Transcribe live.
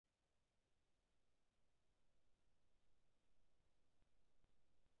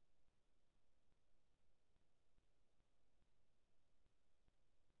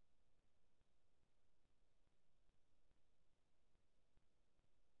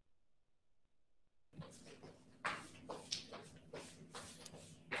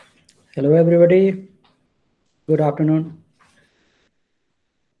Hello, everybody. Good afternoon.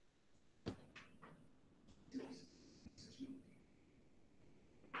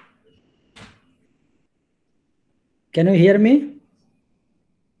 Can you hear me?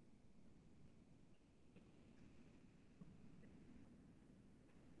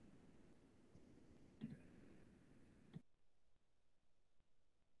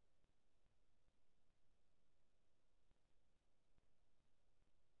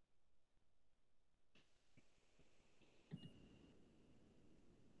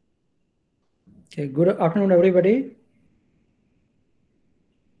 Okay, good afternoon, everybody.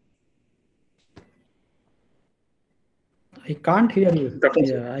 I can't hear you.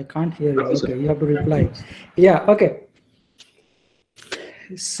 Yeah, I can't hear you. Okay, you have to reply. Yeah, okay.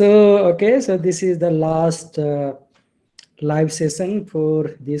 So this is the last live session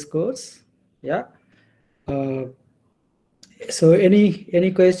for this course. Yeah. So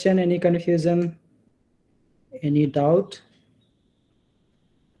any question, any confusion, any doubt?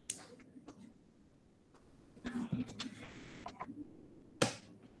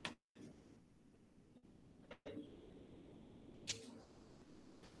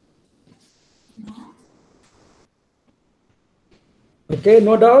 Okay,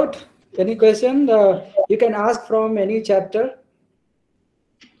 no doubt. Any question? You can ask from any chapter.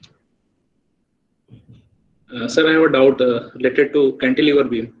 Sir, I have a doubt related to cantilever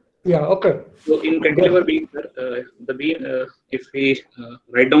beam. Yeah, okay. So in cantilever beam, the beam, if we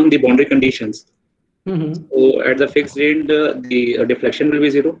write down the boundary conditions, so at the fixed end, the deflection will be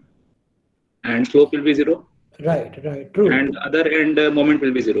 0 and slope will be 0. Right, true. And other end, moment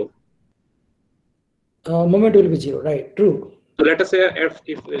will be 0. Moment will be 0, right, true. So let us say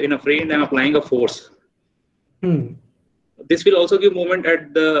if in a free end I am applying a force, this will also give moment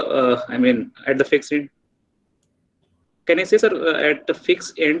at the, at the fixed end. Can I say, sir, at the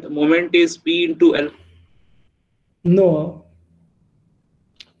fixed end, moment is P into L? No,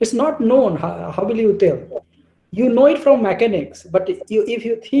 it's not known. How will you tell? You know it from mechanics, but if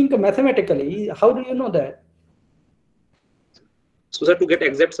you think mathematically, how do you know that? So, sir, to get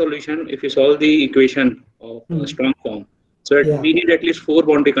exact solution, if you solve the equation of strong form, so we need at least 4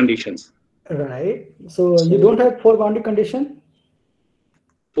 boundary conditions. Right. So you don't have 4 boundary condition?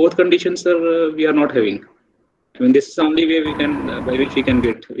 Fourth condition, sir, we are not having. I mean, this is the only way we can, by which we can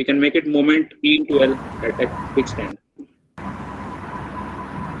get. We can make it moment P into L at fixed end.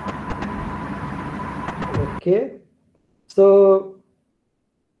 Okay. So,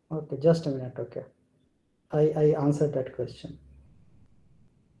 okay, just a minute. Okay. I answered that question.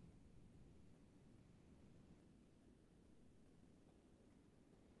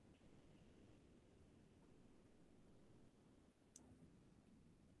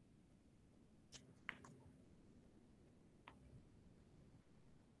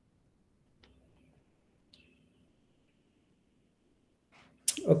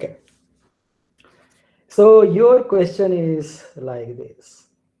 Okay. So your question is like this.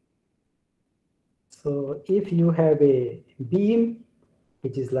 So if you have a beam,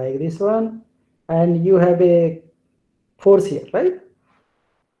 which is like this one, and you have a force here, right?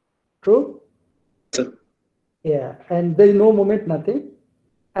 True? Sir. Yeah, and there is no moment, nothing.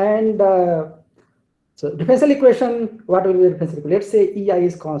 And so differential equation, what will be the differential equation? Let's say EI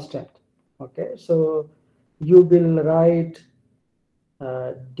is constant. Okay, so you will write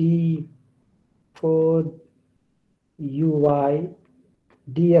D4 UY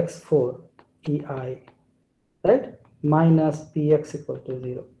dx4 EI, right? Minus Px equal to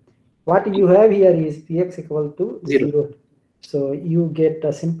 0. What you have here is Px equal to 0. So you get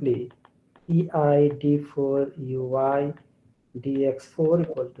simply EI d4 Uy dx4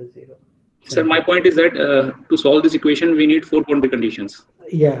 equal to 0. Sir, my point is that to solve this equation, we need 4 boundary conditions.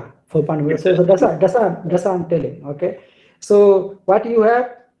 Yeah, 4 boundary. So that's what I'm telling. Okay. So what you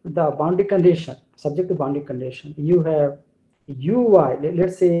have, the boundary condition, subject to boundary condition, you have Uy,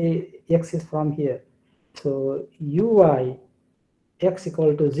 let's say x is from here. So Uy x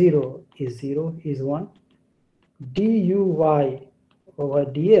equal to 0 is 1. Duy over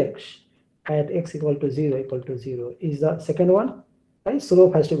dx at x equal to 0 is the second one, right?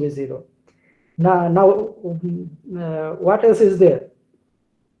 Slope has to be 0. Now what else is there?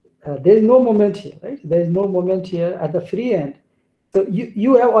 There is no moment here, right? There is no moment here at the free end. So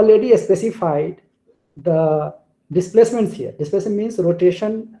you have already specified the displacements here. Displacement means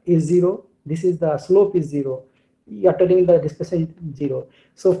rotation is 0. This is the slope is 0. You are telling the displacement 0.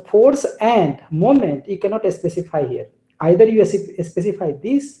 So force and moment you cannot specify here. Either you specify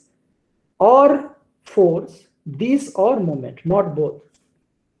this or force, this or moment, not both.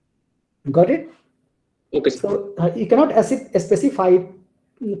 Got it? Okay. So you cannot specify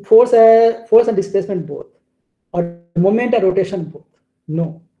force and displacement both, or moment and rotation both?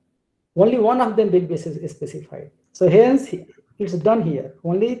 No. Only one of them will be specified. So hence it's done here.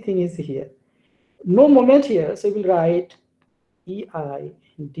 Only thing is here. No moment here, so we will write EI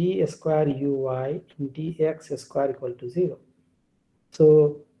d square uy dx square equal to 0.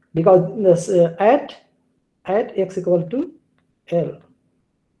 So because this, at x equal to L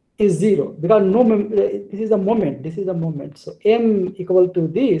is 0, because this is the moment. So m equal to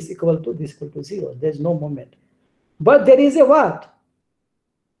this equal to 0. There's no moment. But there is a what?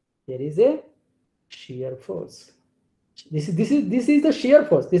 There is a shear force. This is the shear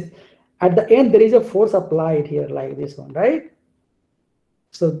force. This at the end there is a force applied here like this one, right?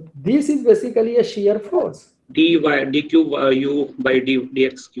 So this is basically a shear force. dy dq u by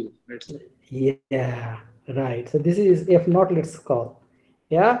dx cube. Yeah, right. So this is F naught, let's call.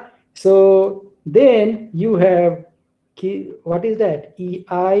 Yeah. So then you have what is that?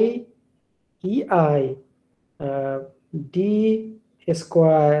 EI d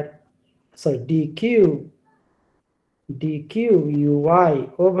square, sorry, dq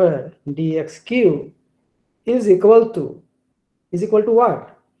uy over dx cube is equal to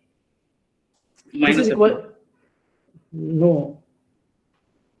what? Minus This is F equal. naught. No,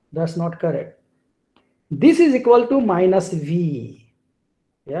 that's not correct. This is equal to minus v.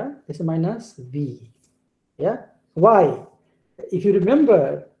 Yeah, this is minus v. Yeah, why? If you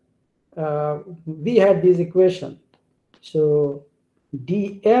remember, we had this equation. So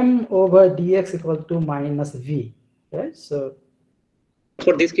dm over dx equal to minus v. Right. So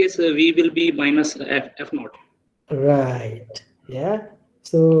for this case, v will be minus f naught. Right. Yeah.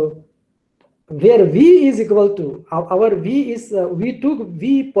 So where v is equal to our v is we took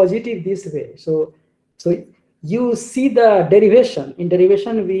v positive this way. So you see the derivation. In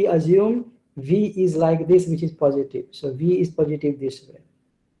derivation, we assume v is like this, which is positive. So v is positive this way.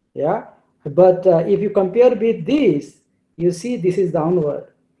 Yeah. But if you compare with this, you see this is downward.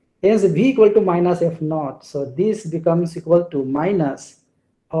 Hence v equal to minus f naught. So this becomes equal to minus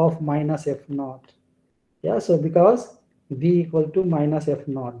of minus f naught. Yeah, so because v equal to minus f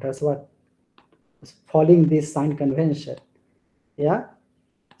naught, that's what is following this sign convention. Yeah,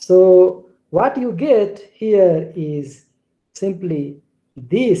 so what you get here is simply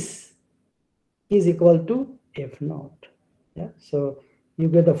this is equal to f naught. Yeah, so you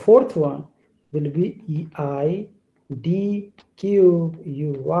get the fourth one will be EI d cube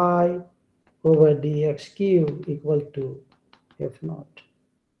uy over dx cube equal to f naught.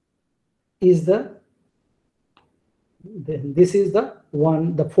 Is this is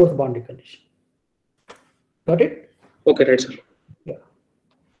the fourth boundary condition. Got it? Okay, right, sir. Yeah.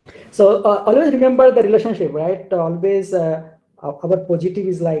 So always remember the relationship, right? Always our positive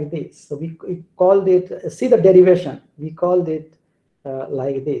is like this. So we called it, see the derivation. We called it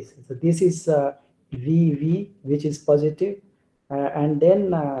like this. So this is VV, which is positive. And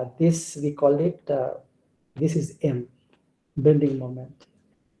then this, we call it, this is M, bending moment.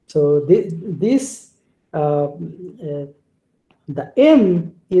 So this the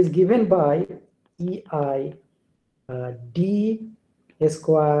M is given by EI d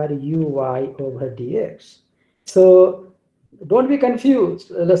square uy over dx. So don't be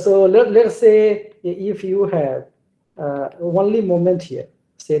confused. So let's say if you have only moment here,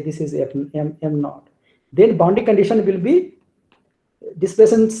 say this is m naught, then boundary condition will be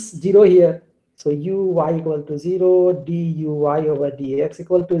displacement 0 here. So uy equal to 0, duy over dx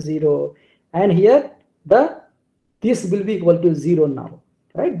equal to 0, and here this will be equal to 0 now,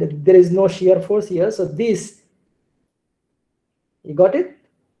 right? There is no shear force here, so this, you got it?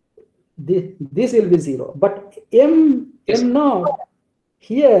 This will be 0, but m naught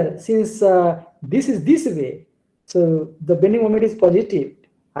here, since this is this way, so the bending moment is positive,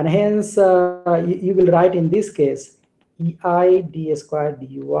 and hence you will write in this case EI d square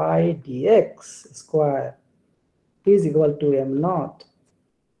dy dx square is equal to m naught.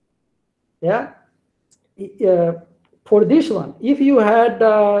 Yeah. For this one, if you had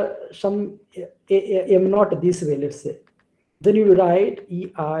some m naught this way, let's say, then you will write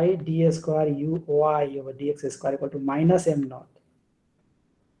EI d square uy over dx square equal to minus m naught.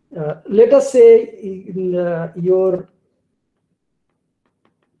 Let us say in, your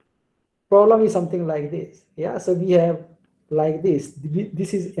problem is something like this. Yeah, so we have like this.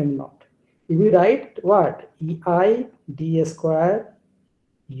 This is m naught. If we write what? EI d square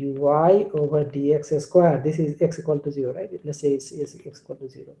uy over dx square. This is x equal to 0, right? Let's say it's x equal to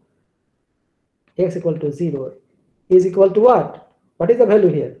 0. X equal to 0 is equal to what? What is the value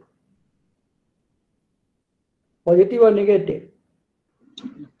here? Positive or negative?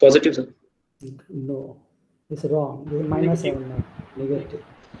 Positive, sir. No, it's wrong. This is minus 7, negative.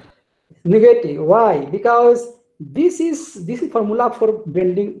 Negative. Why? Because this is formula for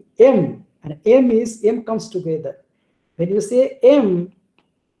bending M, and M comes together. When you say M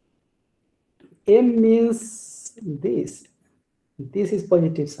means this. This is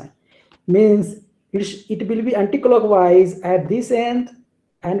positive sign. Means it will be anti-clockwise at this end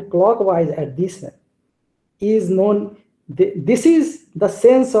and clockwise at this end. Is known. This is the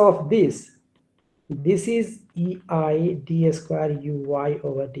sense of this. This is EI d square uy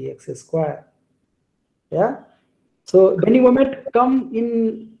over dx square. Yeah. So bending moment come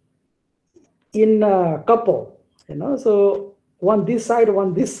in a couple. So one this side,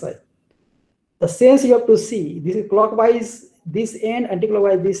 one this side. The sense you have to see. This is clockwise this end,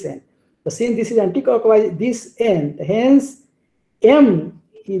 anti-clockwise this end. The sense this is anti-clockwise this end. Hence, M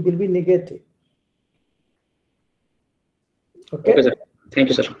it will be negative. Okay. Okay, sir. Thank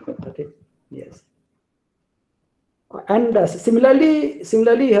you, sir. Okay. Yes. And similarly,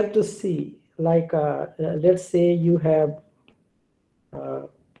 you have to see, like, let's say you have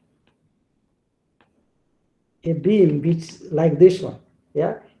a beam which like this one,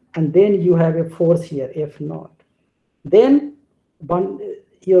 yeah, and then you have a force here, F naught. Then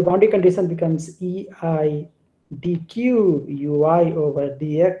your boundary condition becomes EI dq uy over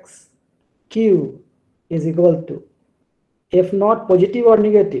dx q is equal to F naught positive or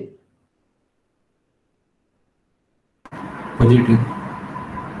negative? Positive.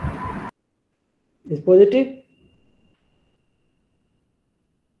 Is positive?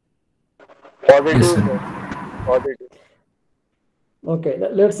 Positive, Yes, sir. sir. Positive. Okay,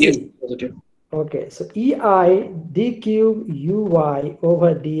 let's Yes, see. positive. Okay, so EI d cube uy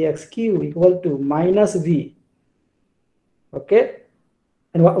over dx q equal to minus v. Okay,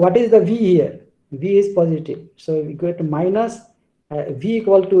 and what is the v here? V is positive, so we go to minus v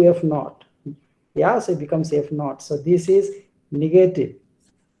equal to F naught. Yeah, so it becomes F naught. So this is negative.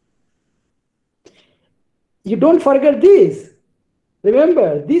 You don't forget this.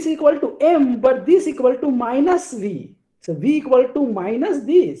 Remember, this equal to M, but this equal to minus V. So V equal to minus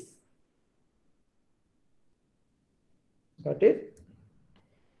this. Got it?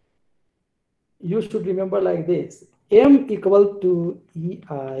 You should remember like this. M equal to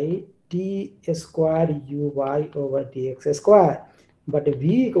EI d square uy over dx square. But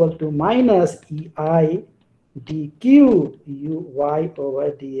V equal to minus EI dq uy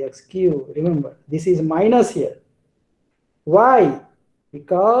over dxq. Remember, this is minus here. Why?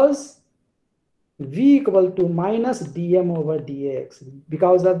 Because V equal to minus dm over dx.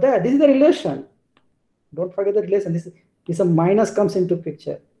 Because of that, this is the relation. Don't forget the relation. This a minus comes into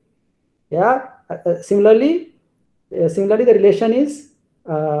picture. Yeah. Similarly, the relation is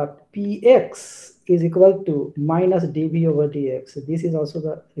px is equal to minus dv over dx. So this is also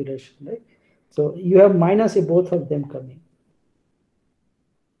the relation, right? So you have minus both of them coming.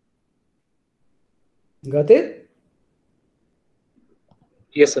 Got it?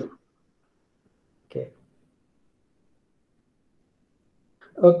 Yes, sir. Okay.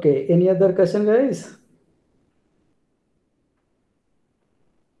 Okay. Any other question, guys?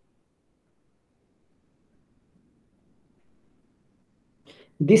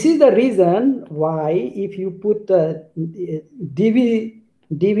 This is the reason why if you put dv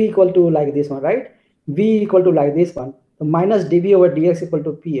equal to like this one, right? V equal to like this one, minus dv over dx equal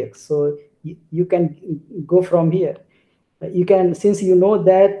to px. So you can go from here. You can, since you know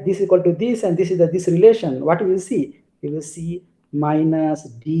that this is equal to this and this is this relation, what we will see? We will see minus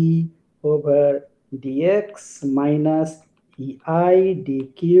d over dx minus ei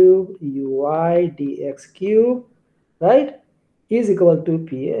d cube uy dx cube, right, is equal to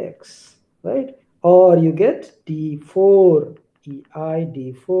px, right? Or you get d4 ei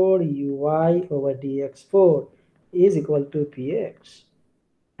d4 uy over dx4 is equal to px,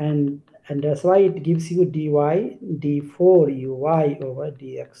 and that's why it gives you dy d4 uy over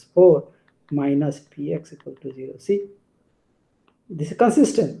dx4 minus px equal to 0. See, this is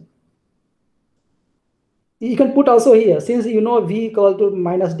consistent. You can put also here, since you know v equal to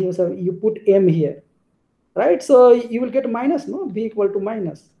minus d, so you put m here, right? So you will get minus, no, v equal to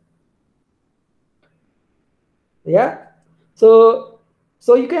minus. Yeah. So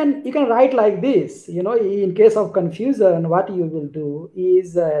you can write like this. In case of confusion, what you will do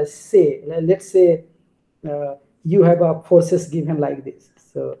is say, let's say you have a forces given like this.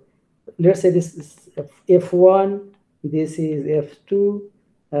 So let's say this is F1, this is F2,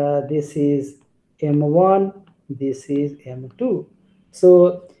 this is M1, this is M2.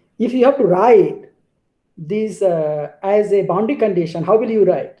 So if you have to write this as a boundary condition, how will you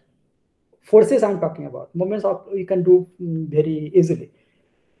write? Forces I'm talking about. Moments of you can do very easily.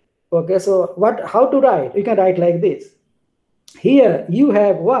 Okay, so how to write? You can write like this. Here you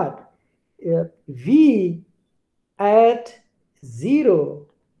have what? V at 0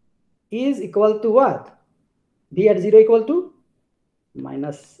 is equal to what? V at 0 equal to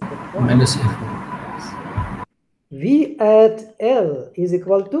minus F1. Minus F1. V at L is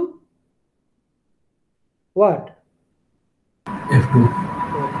equal to what? F2.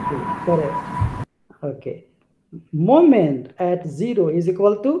 F2, correct. Okay. Moment at 0 is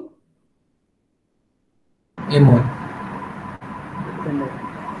equal to M1.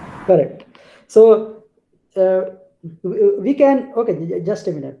 M1. Correct. So we can, okay, just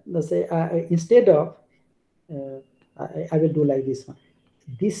a minute. Let's say instead of, I will do like this one.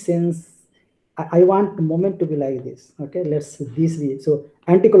 This sense, I want the moment to be like this. Okay, let's this be so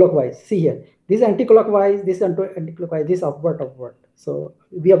anti-clockwise. See here, this anti-clockwise, this anti-clockwise, this upward. So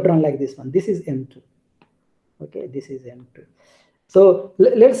we have drawn like this one. This is M2. Okay, this is M2. So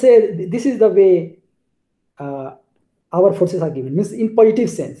let's say this is the way our forces are given. Means in positive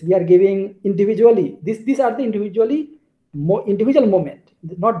sense, we are giving individually. These are the individual moment,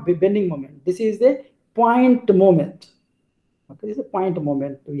 not bending moment. This is the point moment. Okay, this is a point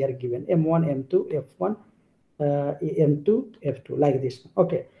moment we are given M1, M2, F1, M2, F2, like this.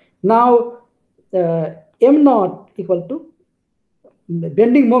 Okay, now M0 equal to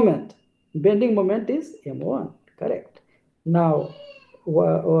bending moment. Bending moment is M1, correct. Now,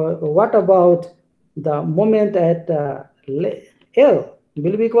 what about the moment at L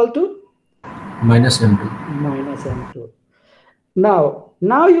will be equal to minus M2. Minus M2.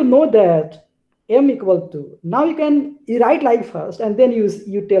 Now you know that M equal to, now you write like first and then you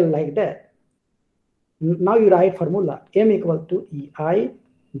tell like that. Now you write formula M equal to EI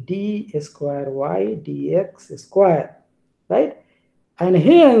d square y dx square, right? And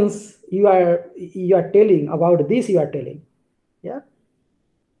hence you are telling about this, you are telling, yeah,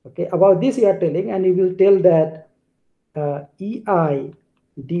 okay, about this you are telling, and you will tell that EI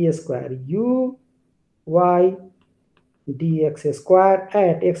d square u y dx square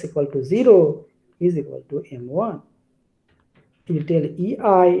at x equal to 0 is equal to M1. You tell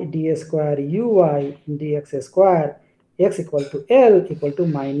EI d square uy dx square x equal to L equal to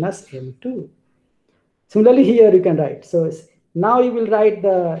minus M2. Similarly, here you can write. So now you will write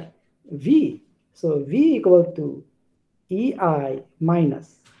the V. So V equal to EI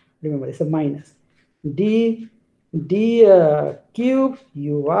minus, remember it's a minus, d cube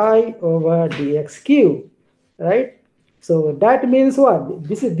uy over dx cube, right? So that means what?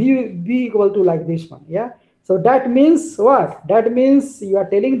 This is V equal to like this one, yeah? So that means what? That means you are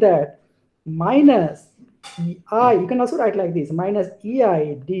telling that minus EI, you can also write like this, minus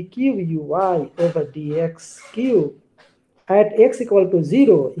EI d cube uy over dx cube at x equal to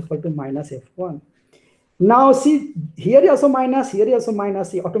 0 equal to minus F1. Now see, here also minus, here also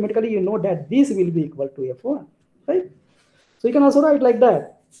minus, see, automatically you know that this will be equal to F1, right? So you can also write like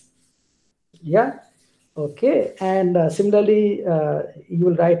that, yeah? Okay, and similarly, you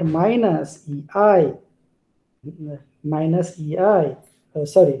will write minus EI,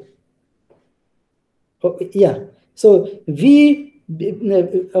 sorry. Oh, yeah, so V,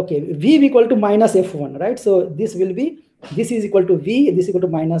 okay, V equal to minus F1, right? So this will be, this is equal to V, this is equal to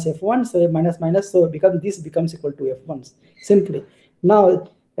minus F1, so minus, so this becomes equal to F1 simply. Now,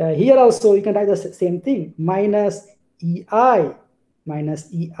 here also you can write the same thing, minus EI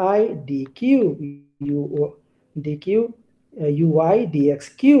dq uy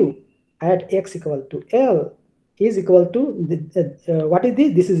dx cube at x equal to L is equal to, what is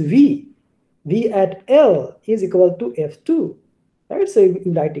this? This is V. V at L is equal to F2, right? So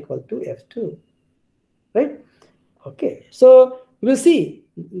you write equal to F2, right? Okay, so we'll see,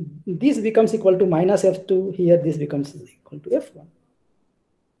 this becomes equal to minus F2, here this becomes equal to F1.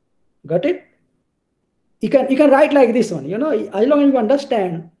 Got it? You can write like this one, you know, as long as you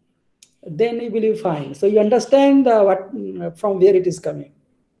understand, then you will be fine. So you understand what from where it is coming.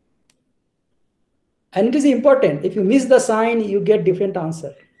 And it is important, if you miss the sign, you get different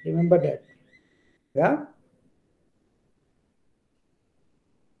answer. Remember that. Yeah.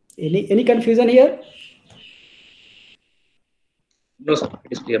 Any confusion here? No, sir,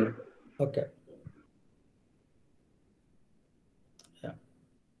 it is clear now. Okay. Yeah.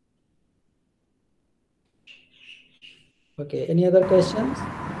 Okay. Any other questions?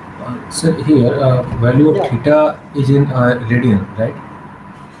 Sir, here value of theta is in radian, right?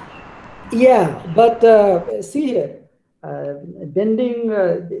 Yeah, but see here, bending.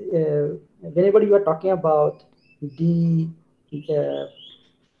 Whenever you are talking about the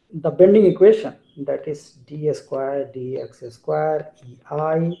bending equation, that is d square dx square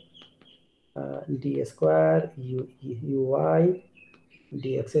ei d square uy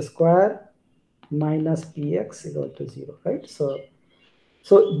dx square minus px equal to 0, right? So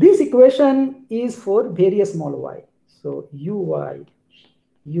So this equation is for very small y. So uy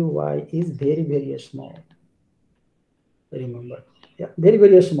is very small. Remember, yeah,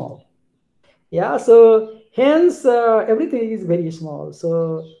 very small. Yeah, so hence everything is very small.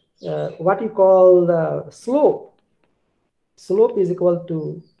 So what you call the slope is equal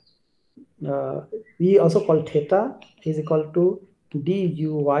to we also call theta is equal to duy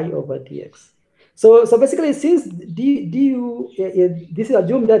over dx. So basically, since du this is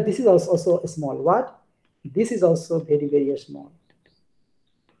assume that this is also a small. What? This is also very small.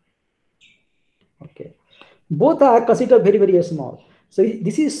 Okay, both are considered very small. So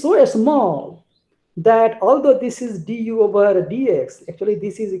this is so small that although this is du over dx, actually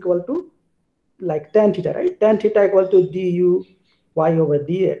this is equal to like tan theta, right? Tan theta equal to du y over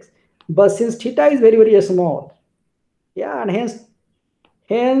dx. But since theta is very small, yeah, and hence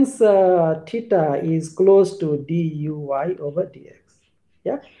theta is close to duy over dx.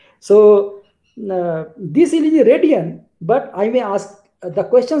 Yeah. So this is radian, but I may ask the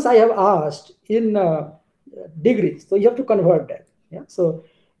questions I have asked in degrees. So you have to convert that. Yeah. So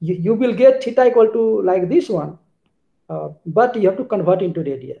you will get theta equal to like this one, but you have to convert into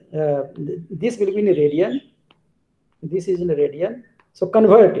radian. This will be in radian. This is in radian. So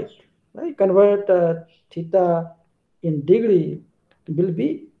convert it. Right? Convert theta in degree will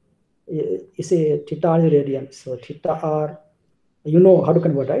be is a theta r radian. So theta r, you know how to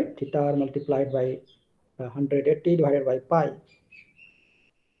convert, right? Theta r multiplied by 180 divided by pi.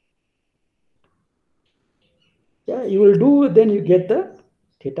 Yeah, you will do, then you get the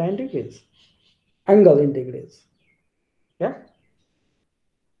theta in degrees, angle in degrees. Yeah.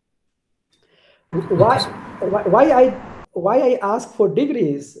 Why, why I ask for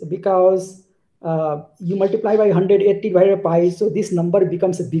degrees? Because you multiply by 180 divided by pi, so this number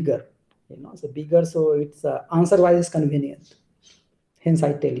becomes bigger. So bigger, so it's answer wise is convenient. Hence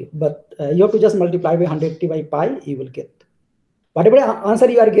I tell you. But you have to just multiply by 180 by pi, you will get whatever answer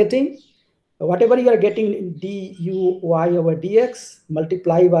you are getting. Whatever you are getting in duy over dx,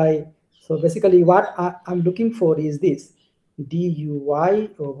 multiply by. So basically, what I'm looking for is this duy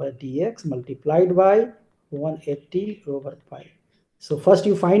over dx multiplied by 180 over pi. So first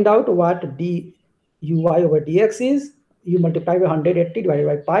you find out what duy over dx is. You multiply by 180 divided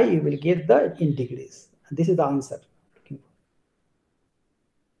by pi, you will get the in degrees. This is the answer.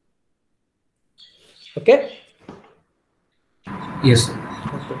 Okay. Yes.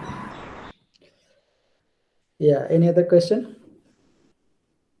 Okay. Yeah. Any other question?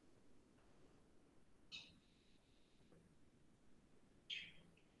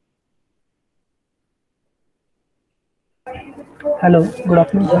 Hello, good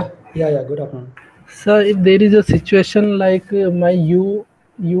afternoon, sir. Yeah. Good afternoon. Sir, if there is a situation like my uy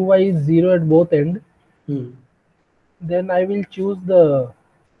is 0 at both end, then I will choose the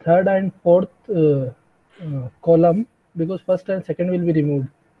third and fourth column because first and second will be removed.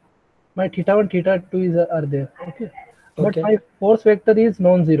 My theta 1, theta 2 are there. Okay. But Okay. my force vector is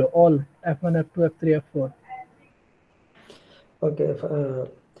non-zero, all F1, F2, F3, F4. Okay.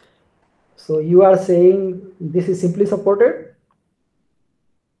 So you are saying this is simply supported?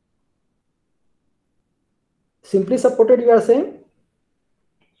 Simply supported, you are saying?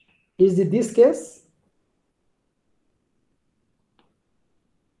 Is it this case?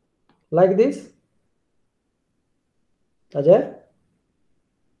 Like this? Ajay?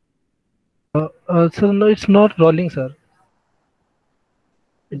 So no, it's not rolling, sir.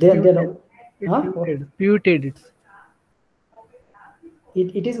 It's Then pivoted. It's huh? pivoted. Pivoted.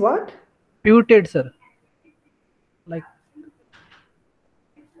 It is what? Pivoted, sir. Like.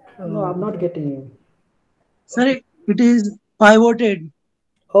 No, I'm not getting you. Sir, it is pivoted.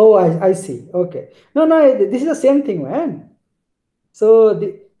 Oh, I see. Okay. No, this is the same thing, man. So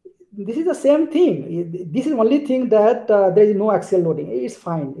this is the same thing. This is only thing that there is no axial loading. It's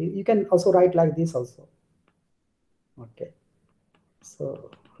fine. You can also write like this also. Okay. So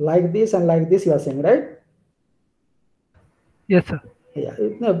like this and like this you are saying, right? Yes, sir. Yeah,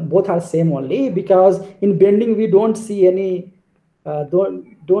 no, both are same only because in bending we don't see any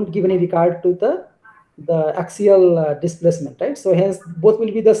don't give any regard to the axial displacement, right? So hence both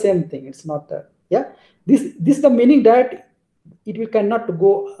will be the same thing. It's not yeah. This is the meaning that it will cannot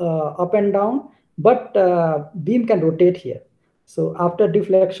go up and down, but beam can rotate here. So after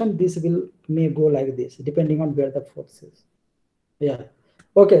deflection, this will may go like this depending on where the force is. Yeah.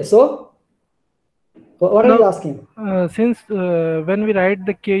 Okay. So what are you asking? Since when we write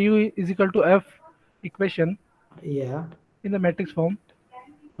the Ku is equal to F equation, yeah, in the matrix form,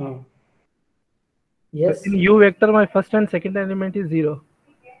 yes, in U vector, my first and second element is 0.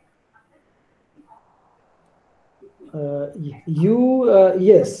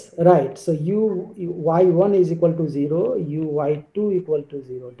 Yes, right. So y1 is equal to 0, y2 equal to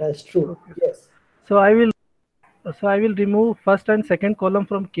 0. That's true. Okay. Yes. So I will remove first and second column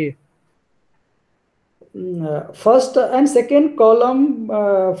from K. First and second column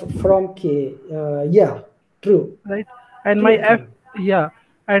from K. Yeah, true. Right. And True my and F, correct. yeah,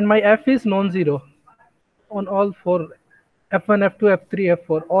 and my F is non-zero on all four. F1, F2, F3,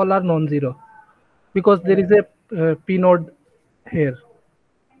 F4, all are non-zero because there is a P node here.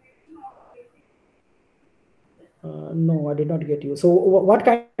 No, I did not get you. So what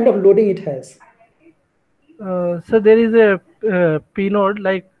kind of loading it has? So there is a P node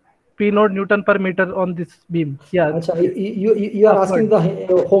like P node Newton per meter on this beam. Yeah, Achha, you are asking upward.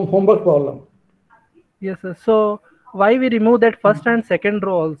 the homework problem. Yes, sir. So why we remove that first and second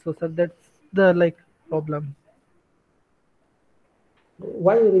row also, sir? That's the like problem.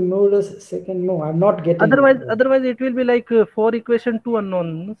 Why you remove the second? No, I'm not getting you. Otherwise it will be like four equation two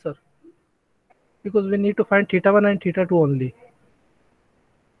unknown, no, sir. Because we need to find theta one and theta two only.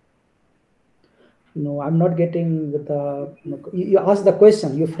 No, I'm not getting with the. You asked the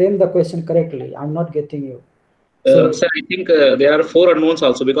question. You framed the question correctly. I'm not getting you. So Sir, I think there are 4 unknowns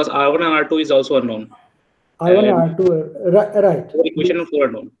also because R1 and R2 is also unknown. R1 And and R2, right. 4 equation and 4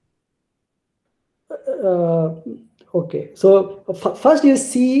 unknown. Okay. So first you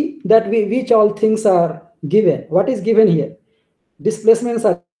see that which all things are given. What is given here? Displacements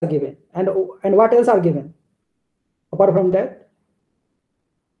are given, and what else are given? Apart from that,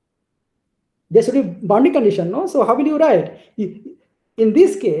 there should be boundary condition, no? So how will you write? In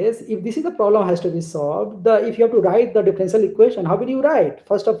this case, if this is the problem has to be solved, if you have to write the differential equation, how will you write?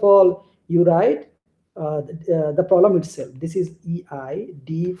 First of all, you write the problem itself. This is EI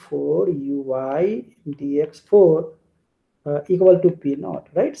d4 uy dx4 equal to P naught,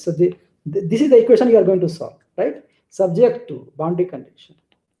 right? So this is the equation you are going to solve, right? Subject to boundary condition.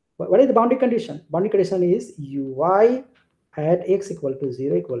 What is the boundary condition? Boundary condition is uy at x equal to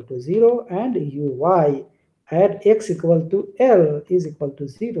 0 and uy at x equal to L is equal to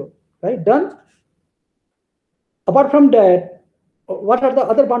 0, right? Done. Apart from that, what are the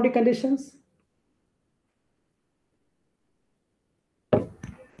other boundary conditions?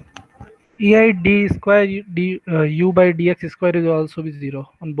 EI d square u by dx square is also be zero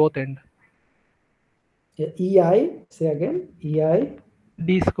on both end. EI, say again, EI.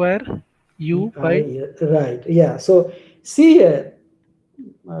 D square u by. Right, yeah. So see here,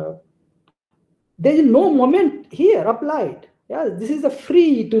 there is no moment here applied. Yeah, this is a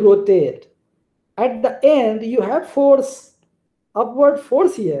free to rotate. At the end, you have force, upward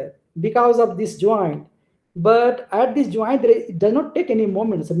force here because of this joint. But at this joint, it does not take any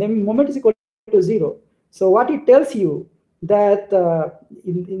moment. So moment is equal to 0. So what it tells you that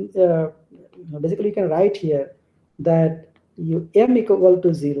basically you can write here that m equal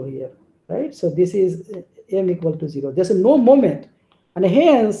to 0 here, right? So this is m equal to 0. There's no moment, and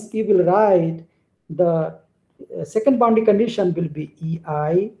hence you will write the second boundary condition will be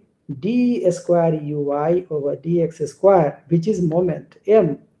EI d square uy over dx square, which is moment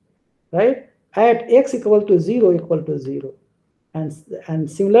m, right? At x equal to 0 equal to 0.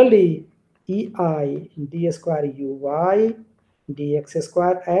 And similarly, EI d square uy dx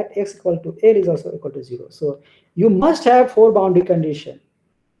square at x equal to L is also equal to 0. So you must have 4 boundary condition.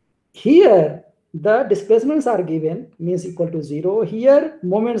 Here, the displacements are given, means equal to 0. Here,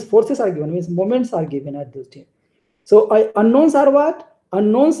 moments, forces are given, means moments are given at this time. So unknowns are what?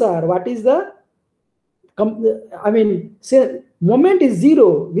 Unknowns are what is the, I mean, say moment is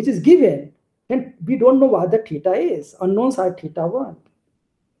 0, which is given, and we don't know what the theta is. Unknowns are theta 1,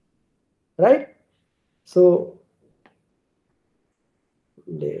 right? So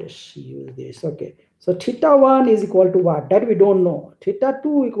let's use this. Okay. So theta 1 is equal to what? That we don't know. Theta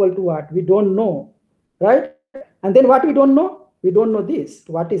 2 equal to what? We don't know, right? And then what we don't know? We don't know this.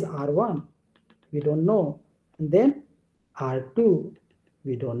 What is R1? We don't know. And then R2,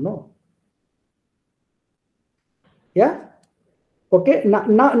 we don't know. Yeah. Okay.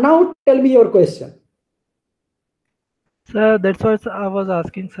 Now tell me your question. Sir, that's what I was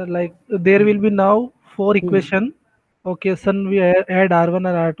asking, sir. Like there will be now 4 equation. Okay, son, we add R1 and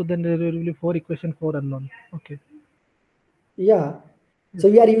R2, then there will be 4 equation, 4 unknown. Okay. Yeah. So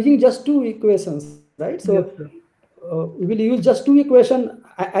we are using just 2 equations, right? So yes, we will use just 2 equation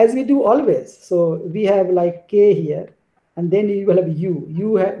as we do always. So we have like K here, and then you will have U.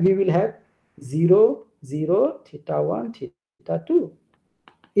 We will have 0, 0, theta 1, theta 2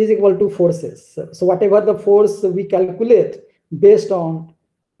 is equal to forces. So whatever the force we calculate based on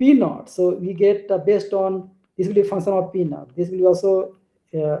P naught. So we get based on, this will be a function of P naught. This will be also,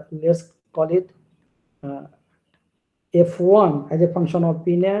 let's call it F1 as a function of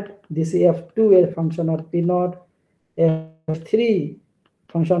P naught, this F2 as a function of P naught, F3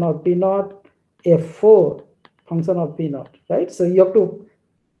 function of P naught, F4 function of P naught, right? So you have to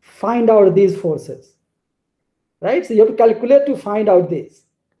find out these forces, right? So you have to calculate to find out this,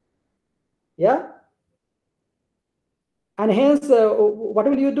 yeah? And hence, what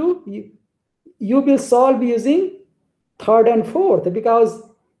will you do? You will solve using third and fourth, because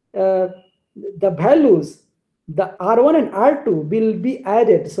the values, the R1 and R2 will be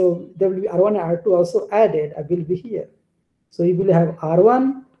added. So there will be R1 and R2 also added, will be here. So you will have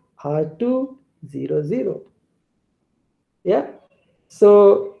R1, R2, 0, 0. Yeah.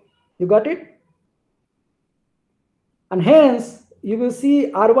 So you got it? And hence you will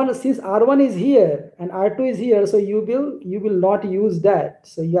see R1, since R1 is here and R2 is here, so you will not use that.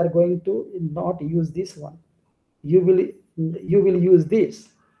 So you are going to not use this one. You will use this.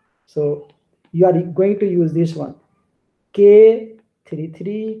 So you are going to use this one,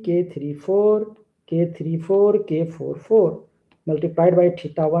 K33, K34, K34, K44 multiplied by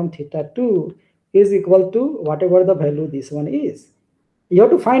θ1, θ2 is equal to whatever the value this one is. You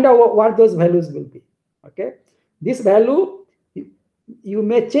have to find out what those values will be. Okay, this value you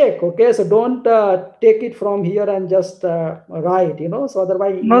may check. Okay, so don't take it from here and just write, so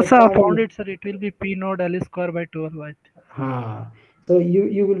otherwise no sir, I found it, sir. It will be P naught L square by 12, right? So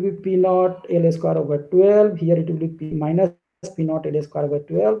you will be P naught L square over 12. Here it will be P minus P naught L square over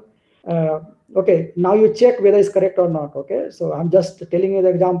 12. Okay, now you check whether it's correct or not. Okay, so I'm just telling you the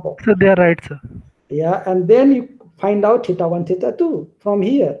example. So they are right, sir. Yeah, and then you find out θ1, θ2 from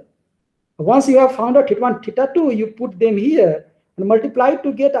here. Once you have found out θ1, θ2, you put them here and multiply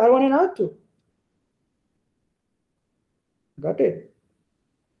to get R1 and R2. Got it?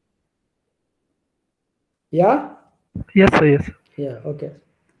 Yeah? Yes, sir. Yes. Yeah, okay.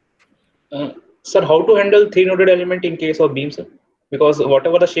 Sir, how to handle three-noded element in case of beam, sir? Because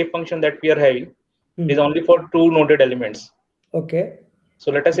whatever the shape function that we are having is only for two noded elements. Okay.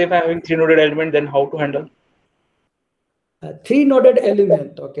 So let us say if I'm having three-noded element, then how to handle? Three-noded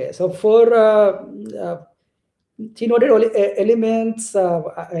element. Okay. So for three-noded elements,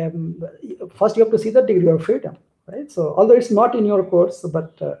 first you have to see the degree of freedom, right? So although it's not in your course,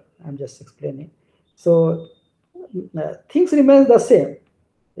 but I'm just explaining. So things remain the same.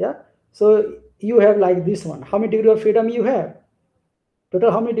 Yeah. So you have like this one. How many degree of freedom you have? Total,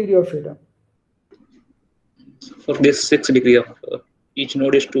 how many degree of freedom? For this 6 degree of each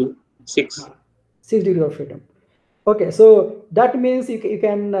node is 2, 6. 6 degree of freedom. Okay, so that means you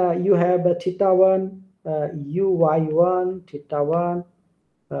can you have θ1, uy1, θ1.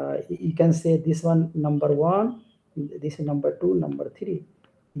 You can say this one number 1, this is number 2, number 3.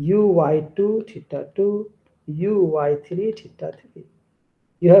 uy2, θ2, uy3, θ3.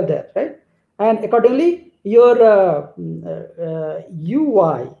 You have that, right? And accordingly, your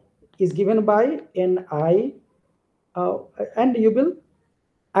uy is given by ni, and you will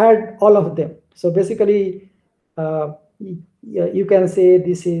add all of them. So basically, you can say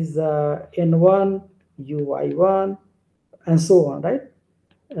this is n1, uy1, and so on, right?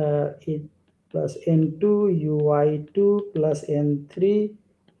 It plus n2, uy2, plus n3,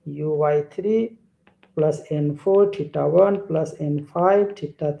 uy3, plus n4, θ1, plus n5,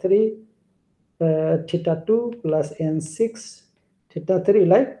 θ3, θ2, plus n6, θ3,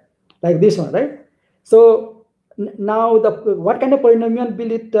 like this one, right? So now what kind of polynomial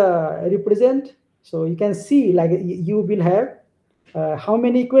will it represent? So you can see, like, you will have how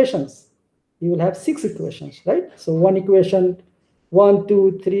many equations? You will have 6 equations, right? So one equation, 1,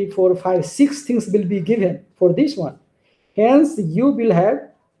 2, 3, 4, 5, 6 things will be given for this one. Hence, you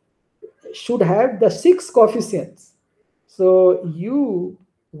should have the 6 coefficients. So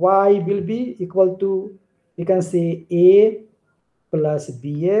y will be equal to, you can say, a plus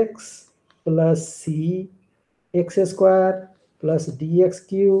bx plus c x square plus dx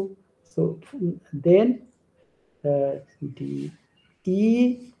cube. So then d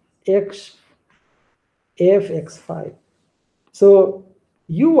e x f x5. So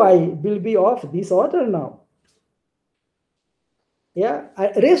uy will be of this order now. Yeah,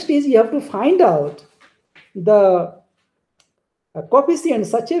 rest is you have to find out the coefficient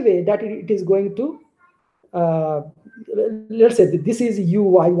such a way that it is going to, let's say this is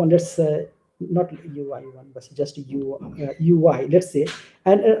uy1, let's not uy1 but just uy, let's say,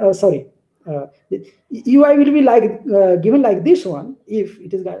 and sorry, ui will be like given like this one. If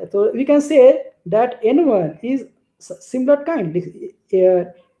it is, so we can say that n1 is similar kind,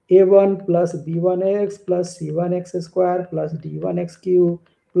 a1 plus b1x plus c1x square plus d1x cube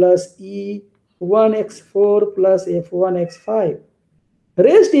plus e1x4 plus f1x5.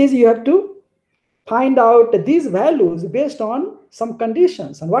 Rest is you have to find out these values based on some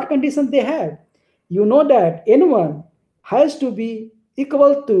conditions. And what conditions they have? You know that N1 has to be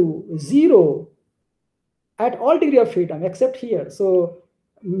equal to 0 at all degree of freedom except here. So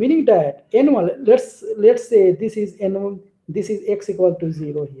meaning that N1, let's say this is N1, this is x equal to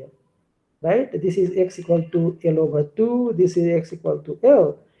 0 here, right? This is x equal to L over 2, this is x equal to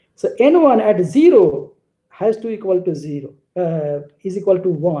L. So N1 at 0 has to equal to 0, is equal to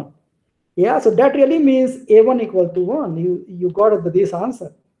 1. Yeah, so that really means A1 equal to 1. You got this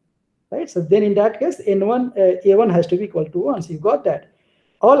answer, right? So then in that case, A1 has to be equal to 1. So you got that.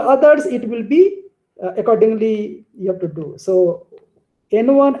 All others, it will be accordingly you have to do. So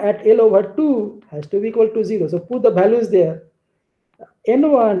N1 at L over 2 has to be equal to 0. So put the values there.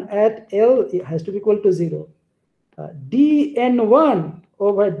 N1 at L has to be equal to 0. dN1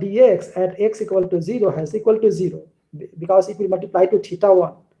 over dx at x equal to 0 has equal to 0 because it will multiply to theta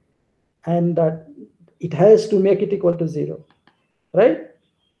 1. And it has to make it equal to 0, right?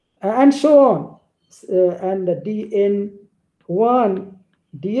 And so on. And dN1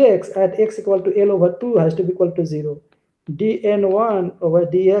 dx at x equal to L over 2 has to be equal to 0. dN1 over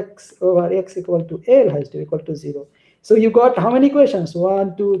dx over x equal to L has to be equal to 0. So you got how many equations?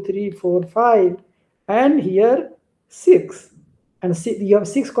 1, 2, 3, 4, 5, and here 6. And you have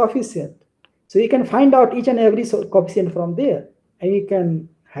 6 coefficients. So you can find out each and every coefficient from there. And you can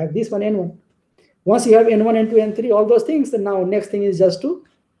have this one N1. Once you have N1, N2, N3, all those things, then now next thing is just to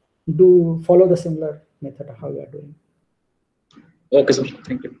follow the similar method of how you are doing. Okay, sir.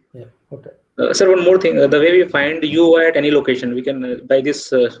 Thank you. Yeah. Okay. Sir, one more thing. The way we find U at any location, we can by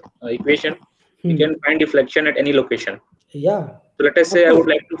this equation, we can find deflection at any location. Yeah. So let us say I would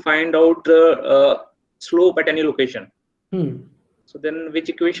like to find out slope at any location. So then, which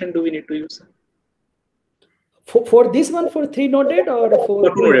equation do we need to use? For this one, for 3-noded or for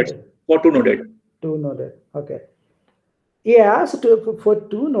 2-noded? For 2-noded. 2-noded. Okay. Yeah. So for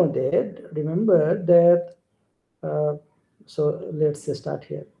 2-noded, remember that. So let's start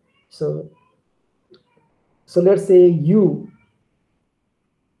here. So let's say UI.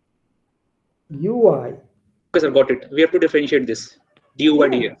 Okay, sir, got it. We have to differentiate this du by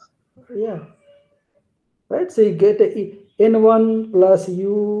dx. Yeah. Right. So you get N1 plus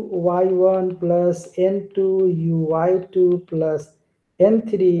uy1 plus N2 uy2 plus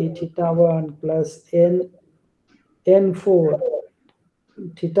N3 theta 1 plus N4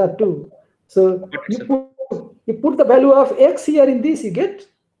 theta 2. So you put the value of x here in this, you get.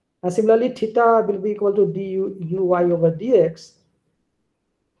 And similarly, theta will be equal to duy over dx.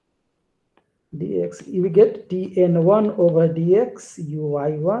 You will get dN1 over dx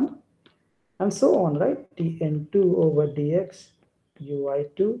uy1, and so on, right? dN2 over dx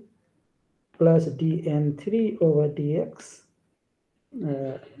uy2 plus dN3 over dx,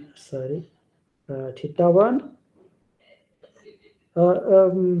 theta 1.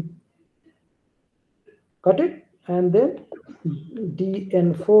 Got it? And then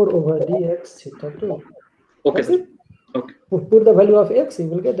dN4 over dx theta 2. Okay, sir. Okay. Put the value of x, you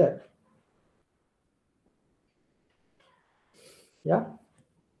will get that. Yeah.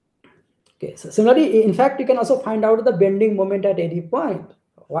 Okay. So similarly, in fact, you can also find out the bending moment at any point.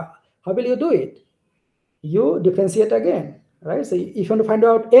 How will you do it? You differentiate again, right? So if you want to find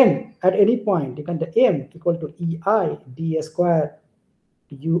out m at any point, you can do m equal to ei d square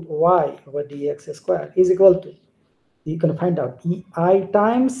uy over dx square is equal to, you can find out ei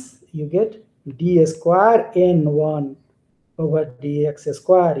times, you get d square n1 over dx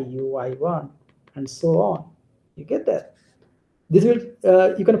square uy1, and so on. You get that? This will,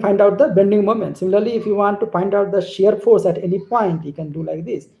 you can find out the bending moment. Similarly, if you want to find out the shear force at any point, you can do like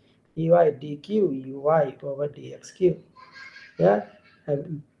this: Ey dq uy over dx cube. Yeah,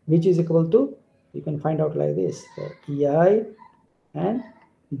 which is equal to, you can find out like this: Ei and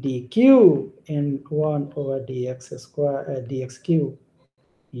dq n1 over dx square dx cube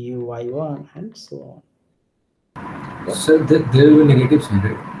uy1, and so on. Yeah. So there will be negative sign,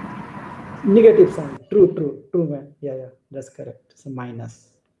 right? Negative sign. True, man. Yeah, that's correct. It's a minus.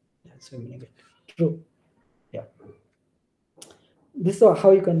 That's negative. True. Yeah. This is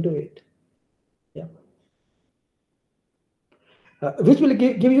how you can do it. Yeah. Which will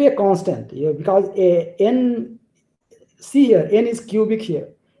give you a constant. Yeah, because n, see here, n is cubic here.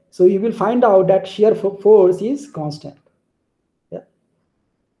 So you will find out that shear force is constant. Yeah.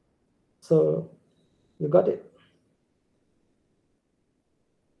 So you got it.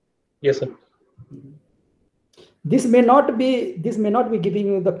 Yes, sir. This may not be giving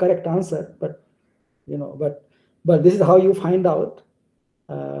you the correct answer, but but this is how you find out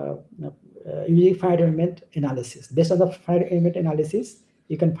using finite element analysis. Based on the finite element analysis,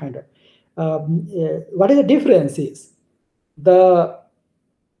 you can find out. what is the difference is the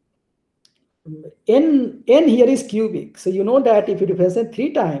n here is cubic. So you know that if you differentiate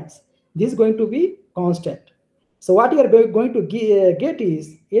 3 times, this is going to be constant. So what you are going to get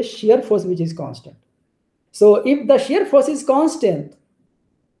is a shear force which is constant. So if the shear force is constant,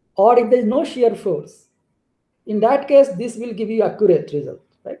 or if there is no shear force, in that case, this will give you accurate result,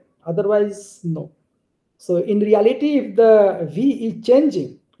 right? Otherwise, no. So in reality, if the V is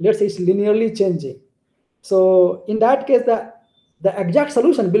changing, let's say it's linearly changing. So in that case, the exact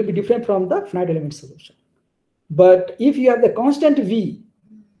solution will be different from the finite element solution. But if you have the constant V,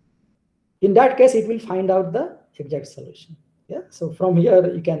 in that case, it will find out the exact solution. Yeah. So from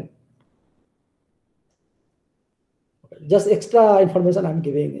here, you can just extra information I'm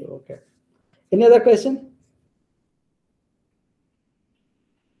giving you. Okay. Any other question?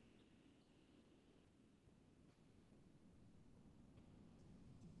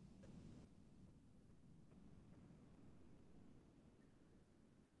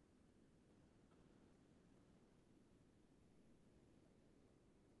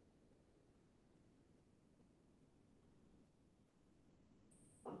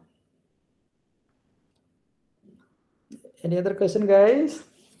 Any other question, guys?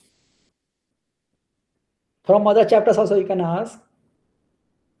 From other chapters also you can ask.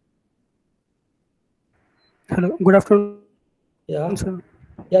 Hello, good afternoon. Yeah. Sir.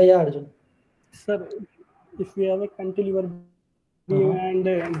 Yeah, Arjun. Sir, if we have a cantilever beam and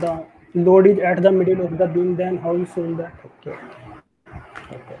the load is at the middle of the beam, then how you solve that? Okay.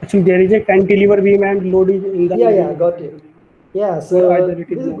 Actually, there is a cantilever beam and load is in the middle. Yeah, got it. Yeah, so this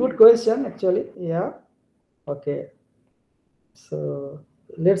is a good question actually. Yeah. Okay. So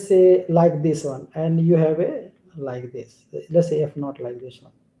let's say like this one, and you have a like this. Let's say F not like this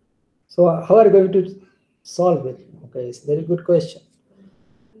one. So how are you going to solve it? Okay, it's a very good question.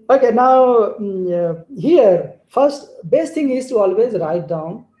 Okay, now here first best thing is to always write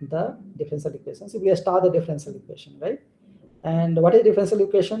down the differential equation. So we start the differential equation, right? And what is differential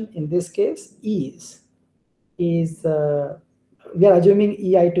equation in this case is we are assuming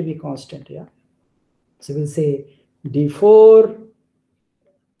EI to be constant, yeah. So we'll say d4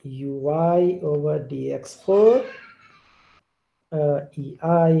 uy over dx4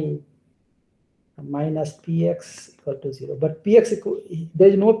 EI minus px equal to 0. But px there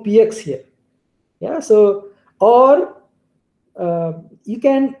is no px here, yeah. So or you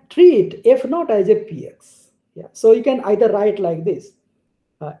can treat f naught as a px, yeah. So you can either write like this,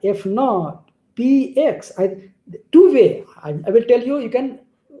 f naught px, two-way. I will tell you, you can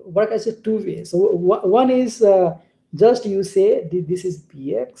work as a two-way. So one is just you say this is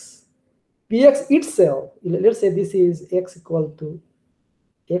px itself. Let's say this is x equal to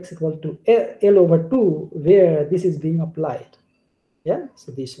L over 2, where this is being applied. Yeah,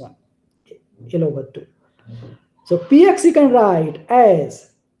 so this one, L over 2. So px you can write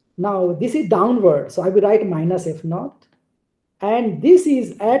as, now this is downward, so I will write minus f naught. And this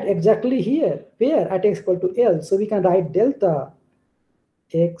is at exactly here, where at x equal to L. So we can write delta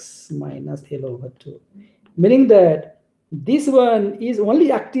x minus L over 2, meaning that this one is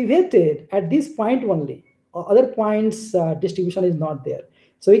only activated at this point only. Other points distribution is not there.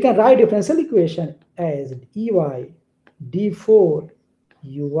 So we can write differential equation as EY d4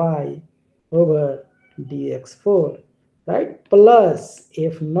 uy over dx4, right, plus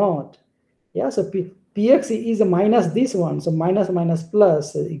f naught. Yeah, so px is a minus this one, so minus minus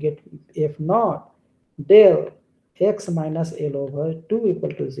plus, so you get f naught del x minus L over 2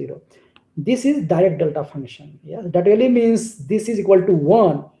 equal to 0. This is direct delta function. Yeah, that really means this is equal to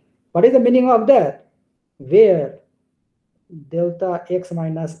 1. What is the meaning of that? Where delta x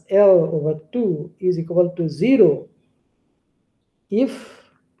minus L over 2 is equal to 0 if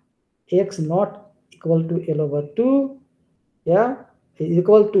x not equal to L over 2, yeah, is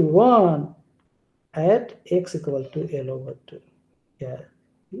equal to 1 at x equal to L over 2. Yeah,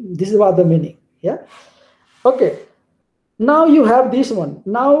 this is what the meaning. Yeah. Okay. Now you have this one.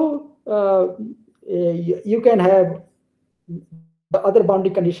 Now you can have the other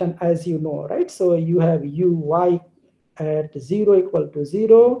boundary condition, as you know, right? So you have uy at 0 equal to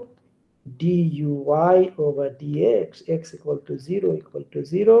 0, duy over dx, x equal to 0 equal to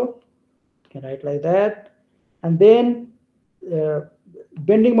 0. You can write like that. And then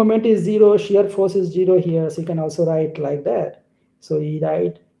bending moment is 0, shear force is 0 here, so you can also write like that. So you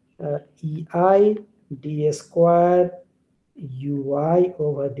write EI d square uy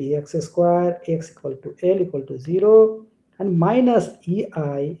over dx square, x equal to L equal to 0, and minus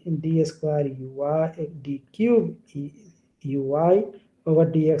EI in d square uy d cube uy over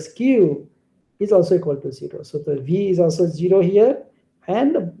dx cube is also equal to 0. So the V is also 0 here,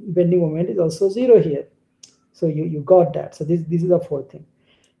 and the bending moment is also 0 here. So you got that. So this is the fourth thing.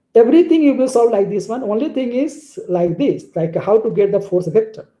 Everything you will solve like this one. Only thing is like this, like how to get the force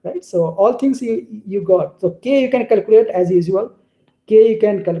vector, right? So all things you got. So K you can calculate as usual. K you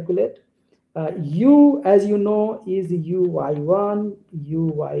can calculate. U, as you know, is uy1,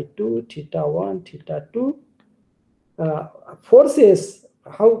 uy2, theta1, theta2. Forces,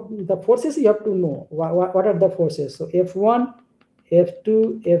 how the forces you have to know. What are the forces? So F1,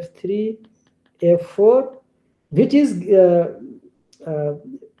 F2, F3, F4, which is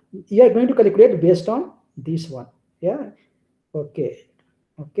you are going to calculate based on this one. Yeah. Okay.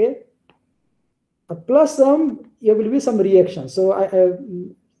 Okay. Plus there will be some reaction. So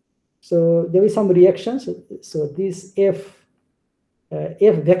so there will be some reactions. So this F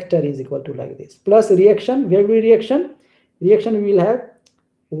vector is equal to like this. Plus reaction. Where will reaction? Reaction will have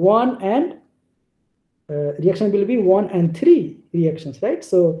 1 and reaction will be 1 and 3 reactions, right?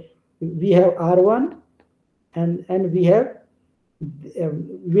 So we have R1 and we have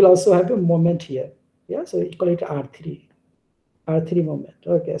we'll also have a moment here. Yeah, so we call it R3 moment.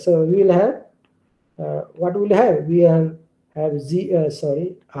 Okay, so we will have what we'll have? We have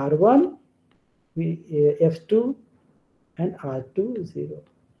R1, F2 and R2 0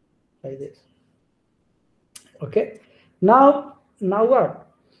 like this. Okay, now what?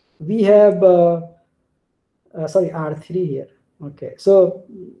 We have R3 here. Okay, so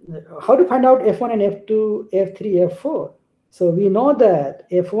how to find out F1 and F2, F3, F4? So we know that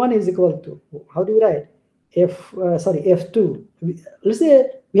F1 is equal to, how do we write? F2. Let's say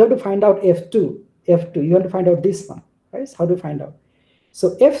we have to find out F2. You have to find out this one, right? So how to find out?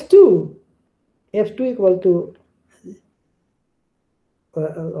 So F2 equal to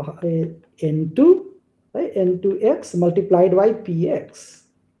N2, right? N2x multiplied by Px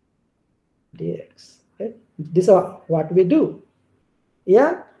dx. Right? This is what we do.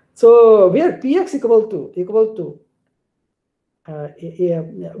 Yeah. So where Px equal to we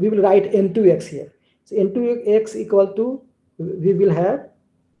will write N2x here. So N2x equal to, we will have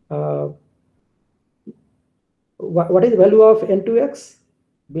what is the value of N2x?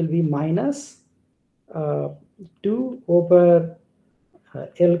 Will be minus 2 over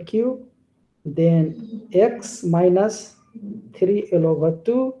L cube, then x minus 3L over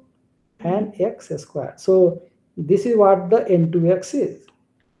 2 and x squared. So this is what the N2x is.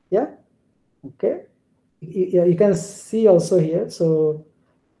 Yeah. Okay. You can see also here. So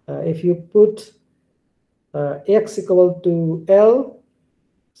if you put x equal to L,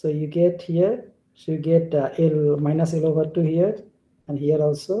 so you get here. So you get L minus L over 2 here, and here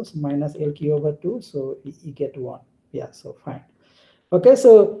also, so minus L cube over 2. So you get 1. Yeah. So fine. Okay.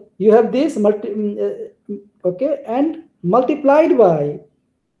 So you have this okay, and multiplied by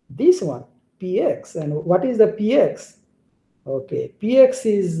this one, Px. And what is the Px? Okay, Px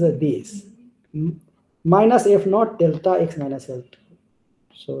is this minus F naught delta x minus L2.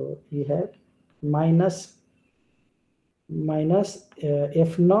 So you have minus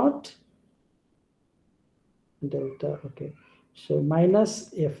F naught delta. Okay, so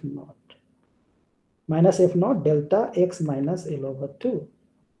minus F naught delta x minus L over 2,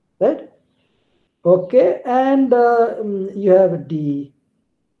 right? Okay, and you have D.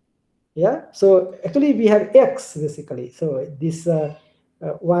 Yeah, so actually we have x basically. So this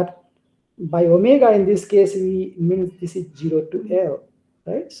what by omega in this case we means this is 0 to L,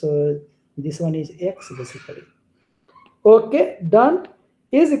 right? So this one is x basically. Okay, done,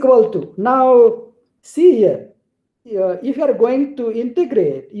 is equal to, now see here, if you are going to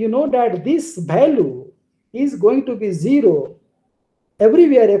integrate, you know that this value is going to be 0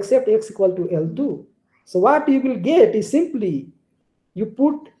 everywhere except x equal to L2. So what you will get is simply you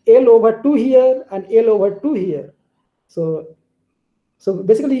put L over 2 here and L over 2 here. So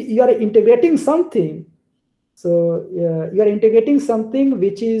basically you are integrating something. So you are integrating something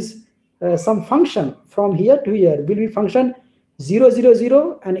which is some function from here to here, will be function 0, 0,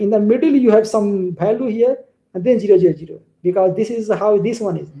 0, and in the middle you have some value here and then 0, 0, 0, because this is how this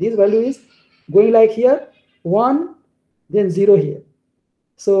one is. This value is going like here, 1, then 0 here.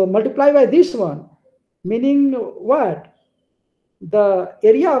 So multiply by this one, meaning what? The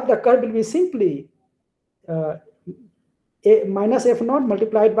area of the curve will be simply a minus F naught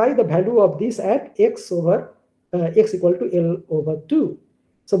multiplied by the value of this at x over x equal to L over 2.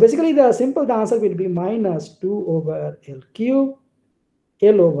 So basically the answer will be minus 2 over L cube,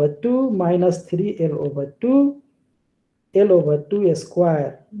 L over 2 minus 3L over 2, L over 2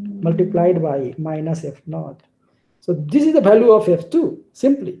 square multiplied by minus F naught. So this is the value of F2,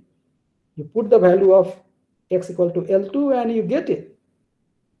 simply. You put the value of x equal to L2 and you get it.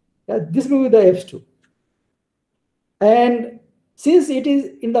 Yeah, this will be the F2. And since it is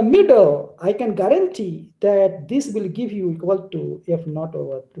in the middle, I can guarantee that this will give you equal to F0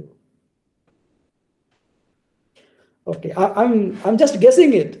 over 2. Okay, I'm just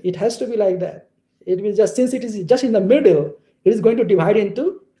guessing it. It has to be like that. It will just, since it is just in the middle, it is going to divide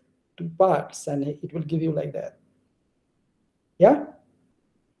into 2 parts, and it will give you like that. Yeah,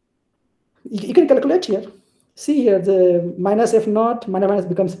 you can calculate here. See here, the minus F0 minus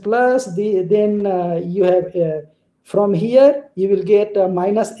becomes plus. Then you have from here you will get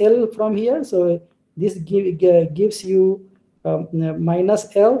minus L from here. So this gives you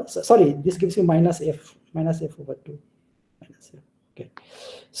minus L. Sorry, this gives you minus F over 2. Minus F. Okay,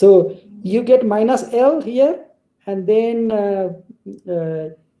 so you get minus L here, and then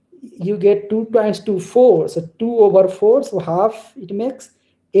you get 2 times 2, 4. So 2 over 4, so half it makes.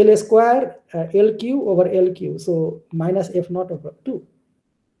 L square LQ over LQ, so minus F0 over 2.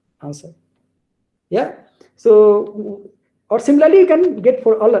 Answer. Yeah. So, or similarly you can get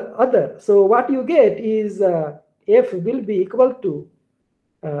for all other. So what you get is F will be equal to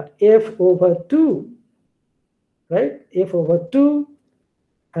F over 2, right? F over 2,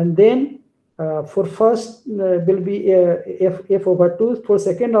 and then for first will be F over 2. For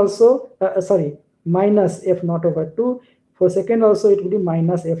second also, sorry, minus F0 over 2. For second also it will be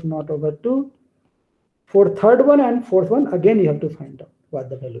minus F0 over 2. For third one and fourth one, again you have to find out what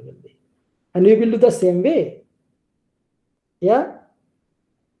the value will be. And you will do the same way. Yeah?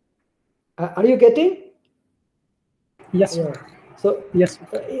 Are you getting? Yes. Yeah. So yes.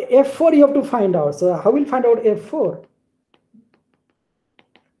 F4 you have to find out. So how will find out F4?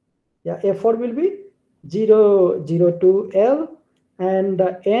 Yeah, F4 will be 0, 0 to L and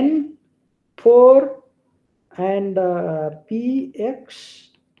N4 and PX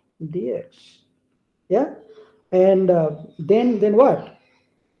dx. Yeah, and then what?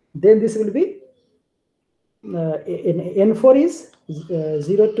 Then this will be N4 is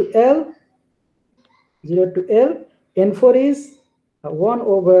 0 to L, 0 to L. N4 is 1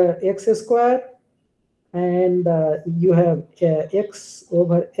 over x square, and you have x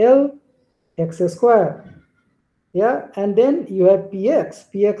over L, x square. Yeah, and then you have Px.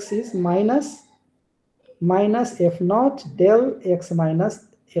 Px is minus F0 del x minus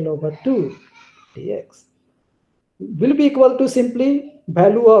L over 2 dx. Will be equal to simply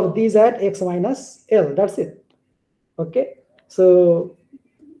value of these at x minus L. That's it. Okay. So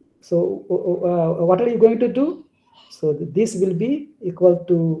what are you going to do? So this will be equal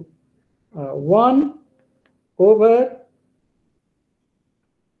to 1 over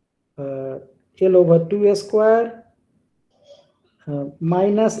L over 2 square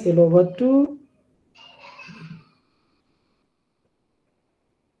minus L over 2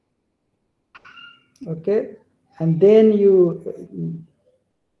 okay, and then you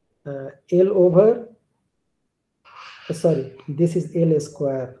L over sorry, this is L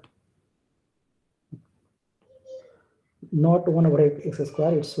square, not 1 over x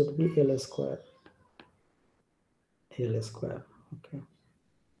square, it should be L square. L square. Okay.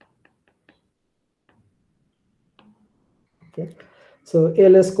 Okay. So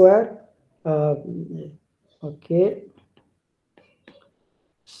L square. Okay.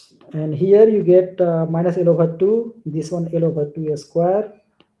 And here you get minus L over 2. This one L over 2 square.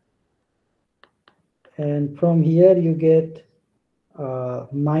 And from here you get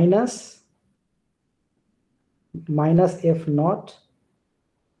minus F0.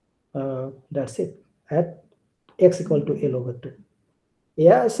 That's it, at x equal to L over 2.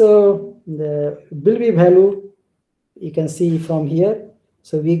 Yeah, so the will be value you can see from here.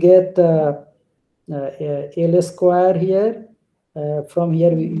 So we get L square here. From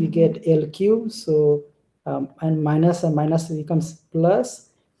here we get L cube. So and minus becomes plus.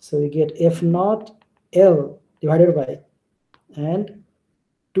 So we get F0 L divided by, and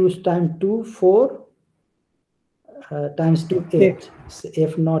 2 times 2, 4 times 2, 8. So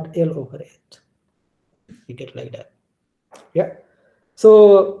F0 L over 8. You get like that. Yeah.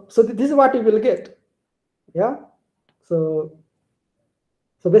 So this is what you will get. Yeah. So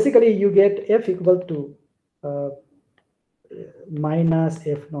basically you get F equal to minus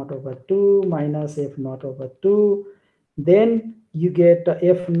F0 over 2 minus F0 over 2. Then you get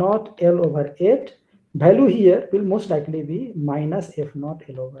F0 L over 8. Value here will most likely be minus F0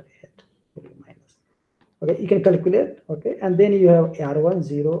 L over 8. Minus. Okay, you can calculate. Okay, and then you have R1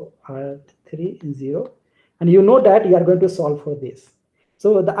 0, R3 0, and you know that you are going to solve for this.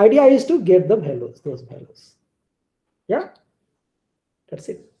 So the idea is to get the values, those values. Yeah, that's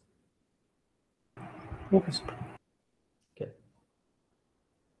it. Okay, sir. Okay.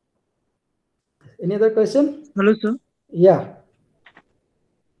 Any other question? Hello, sir. Yeah.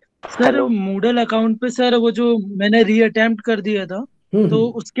 Sir Moodle account पे sir वो जो मैंने reattempt कर दिया था तो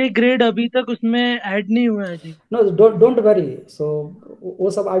उसके grade अभी तक उसमें ऐड नहीं हुआ है जी. No, don't worry. So वो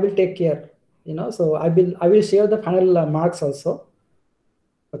सब I will take care. You know, so I will share the final marks also.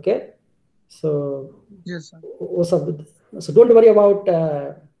 Okay. So Yes sir. वो सब, so don't worry about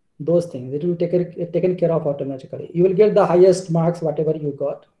those things. It will be taken care of automatically. You will get the highest marks whatever you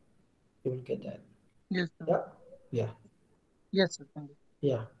got. You will get that. Yes sir. Yeah. Yeah. Yes sir. Thank you.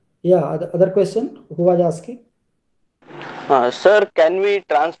 Yeah. Yeah. Other question? Who was asking? Sir, can we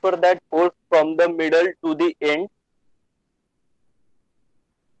transfer that force from the middle to the end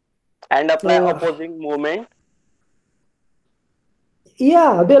and apply opposing moment?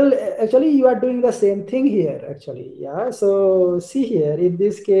 Yeah, well, actually, you are doing the same thing here, actually. Yeah, so see here, in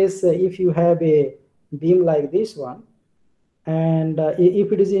this case, if you have a beam like this one, and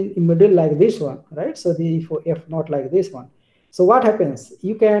if it is in middle like this one, right? So the if not like this one, so what happens?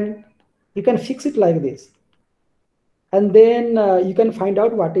 You can fix it like this, and then you can find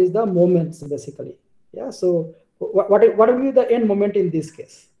out what is the moments basically. Yeah, so what will be the end moment in this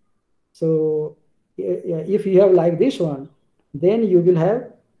case? So if you have like this one, then you will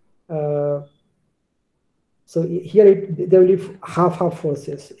have so here there will be half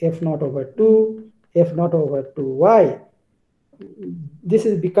forces, F naught over 2, F naught over 2y. This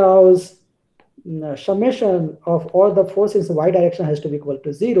is because summation of all the forces in y direction has to be equal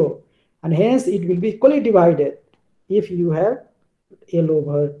to 0, and hence it will be equally divided if you have L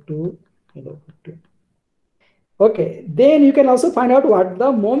over 2, L over 2. Okay, then you can also find out what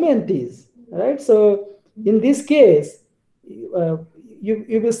the moment is, right? So in this case,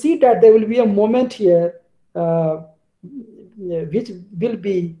 you will see that there will be a moment here which will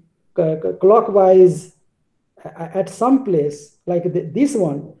be clockwise at some place like this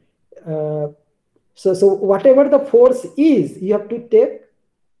one. So whatever the force is, you have to take,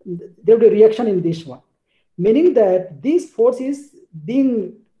 there will be reaction in this one, meaning that this force is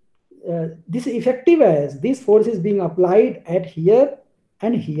being this effective as this force is being applied at here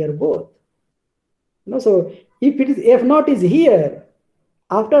and here both. You know, so if it is F naught is here,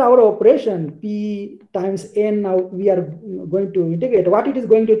 after our operation P times N, now we are going to integrate. What it is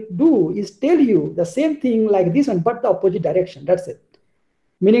going to do is tell you the same thing like this one, but the opposite direction. That's it.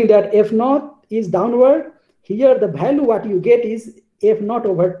 Meaning that F naught is downward. Here the value what you get is F naught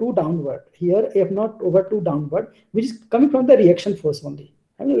over 2 downward. Here F naught over 2 downward, which is coming from the reaction force only.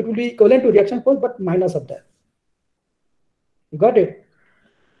 I mean, it will be equivalent to reaction force, but minus of that. You got it?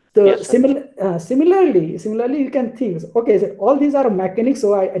 So yes, similarly, you can think, okay, so all these are mechanics,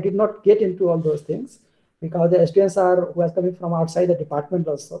 so I did not get into all those things because the students were coming from outside the department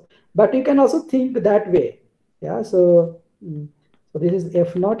also. But you can also think that way. Yeah, so this is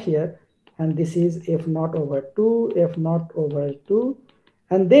F naught here, and this is F naught over 2, F naught over 2.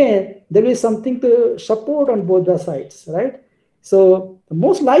 And then there is something to support on both the sides, right? So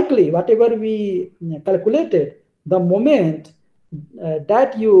most likely, whatever we calculated, the moment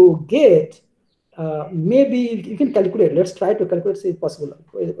that you get, maybe you can calculate. Let's try to calculate, see if possible.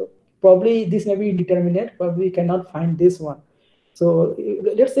 Probably this may be indeterminate, probably we cannot find this one. So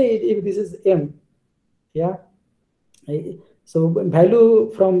let's say if this is M, yeah. So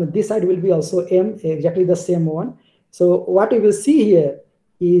value from this side will be also M, exactly the same one. So what you will see here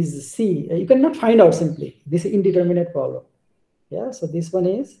is C. You cannot find out simply. This is indeterminate problem. Yeah, so this one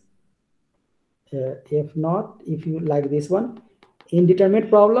is F naught, if you like this one, indeterminate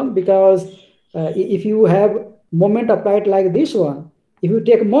problem, because if you have moment applied like this one, if you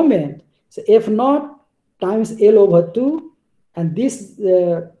take moment, so F naught times L over 2, and this,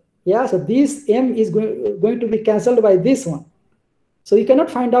 yeah, so this M is going to be cancelled by this one. So you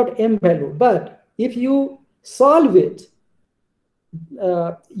cannot find out M value. But if you solve it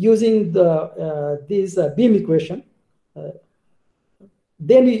using this beam equation,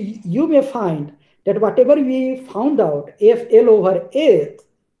 then you may find that whatever we found out, FL over 8,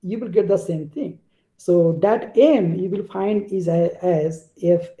 you will get the same thing. So that M you will find is as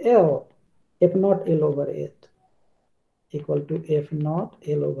FL, F naught L over 8, equal to F naught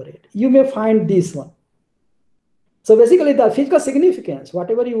L over 8. You may find this one. So basically the physical significance,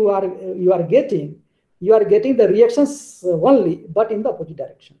 whatever you are getting the reactions only, but in the opposite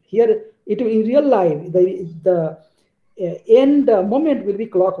direction. Here, in real life, the end moment will be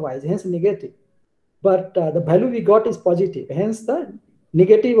clockwise, hence negative. But the value we got is positive, hence the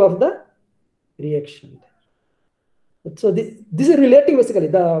negative of the reaction. So this is relative, basically,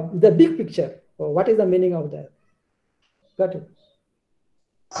 the big picture. What is the meaning of that? Got it?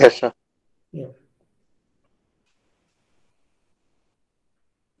 Yes, sir. Yeah.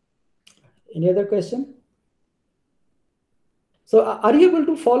 Any other question? So are you able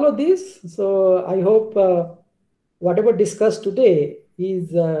to follow this? So I hope whatever discussed today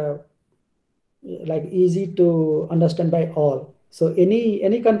is like easy to understand by all. So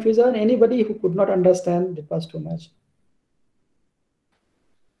any confusion, anybody who could not understand, it was too much.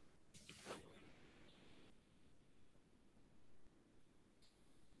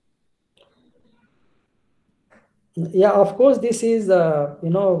 Yeah, of course, this is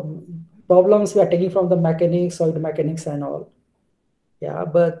problems we are taking from the mechanics, solid mechanics and all. Yeah,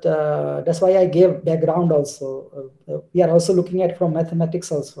 but that's why I gave background also. We are also looking at from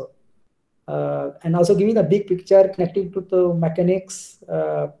mathematics also. And also giving the big picture connecting to the mechanics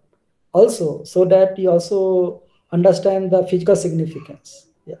also, so that you also understand the physical significance.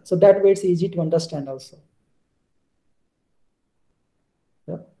 Yeah, so that way it's easy to understand also.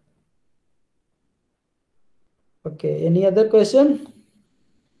 Yeah. Okay, any other question?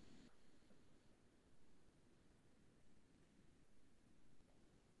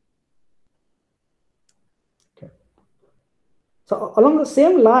 Okay. So along the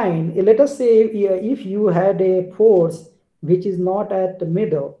same line, let us say if you had a force which is not at the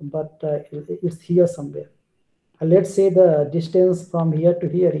middle, but it's here somewhere. Let's say the distance from here to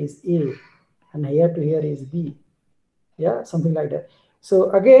here is A and here to here is B. Yeah, something like that.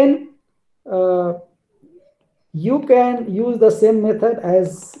 So again, you can use the same method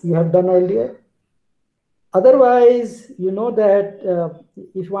as you have done earlier. Otherwise, you know that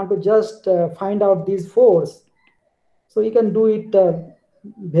if you want to just find out this force, so you can do it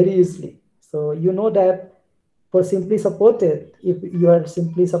very easily. So you know that for simply supported, if you are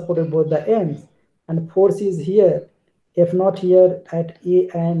simply supported both the ends and force is here, if not here at A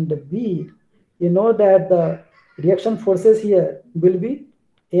and B, you know that the reaction forces here will be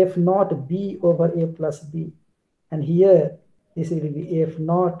F naught B over A plus B. And here, this will be F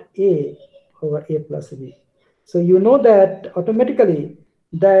naught A over A plus B. So you know that automatically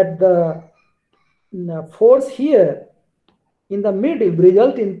that the force here in the middle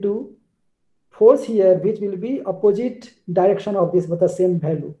result into force here, which will be opposite direction of this, but the same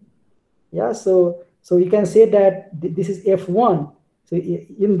value. Yeah, so you can say that this is F1. So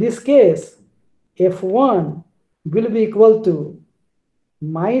in this case, F1 will be equal to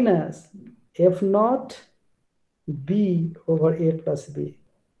minus F naught B over A plus B.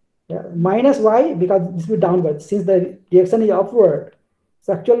 Yeah, minus why? Because this will be downward. Since the reaction is upward,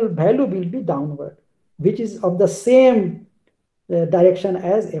 so actual value will be downward, which is of the same direction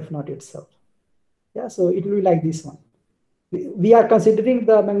as F naught itself. Yeah, so it will be like this one. We are considering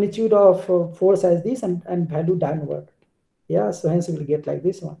the magnitude of force as this and value downward. Yeah, so hence we will get like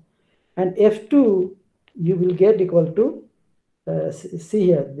this one. And F2 you will get equal to, see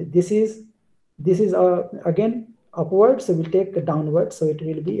here, this is again upward, so we'll take a downward, so it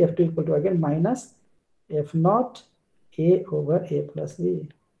will be F2 equal to again minus F naught A over A plus B.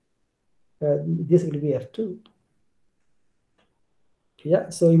 This will be F2. Yeah,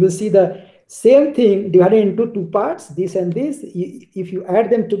 so you will see the same thing divided into two parts, this and this. If you add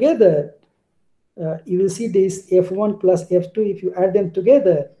them together, you will see this F1 plus F2. If you add them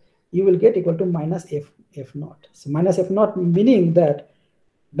together, you will get equal to minus F naught. So minus F naught meaning that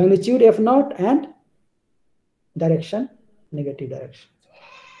magnitude F naught and direction, negative direction.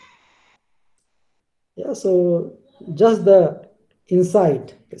 Yeah, so just the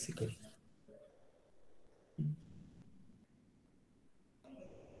insight basically.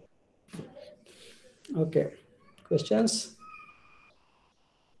 Okay, questions?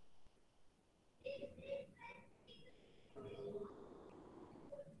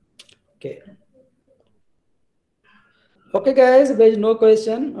 Okay. Okay, guys, there is no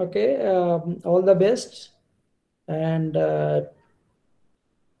question. Okay, all the best. And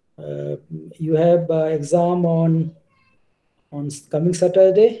you have exam on coming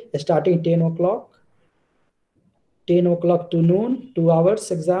Saturday, starting 10 o'clock. 10 o'clock to noon, 2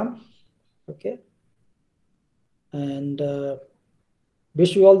 hours exam. Okay. And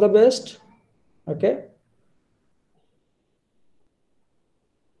wish you all the best. Okay.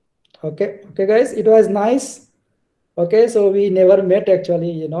 Okay, guys, it was nice. Okay, so we never met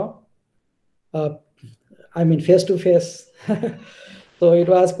actually, I mean face to face. So it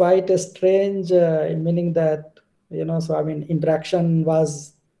was quite a strange, meaning that, so I mean interaction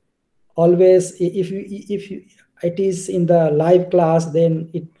was always, if it is in the live class, then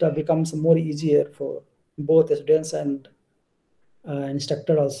it becomes more easier for both students and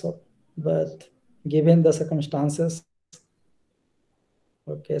instructor also. But given the circumstances,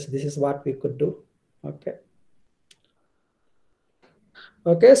 okay, so this is what we could do. Okay.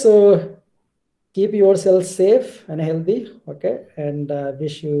 Okay, so keep yourself safe and healthy. Okay, and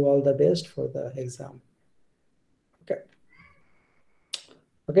wish you all the best for the exam. Okay.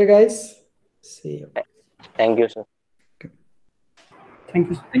 Okay, guys. See you. Thank you, sir. Thank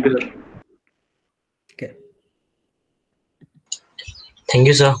you. Thank you, sir. Okay. Thank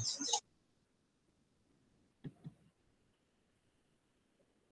you, sir.